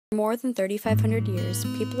For more than 3,500 years,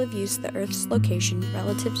 people have used the Earth's location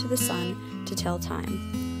relative to the Sun to tell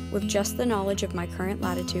time. With just the knowledge of my current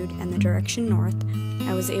latitude and the direction north,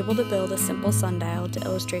 I was able to build a simple sundial to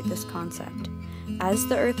illustrate this concept. As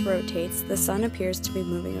the Earth rotates, the Sun appears to be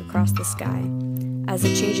moving across the sky. As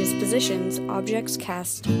it changes positions, objects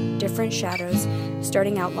cast different shadows,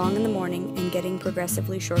 starting out long in the morning and getting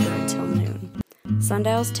progressively shorter until noon.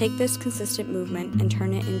 Sundials take this consistent movement and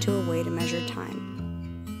turn it into a way to measure time.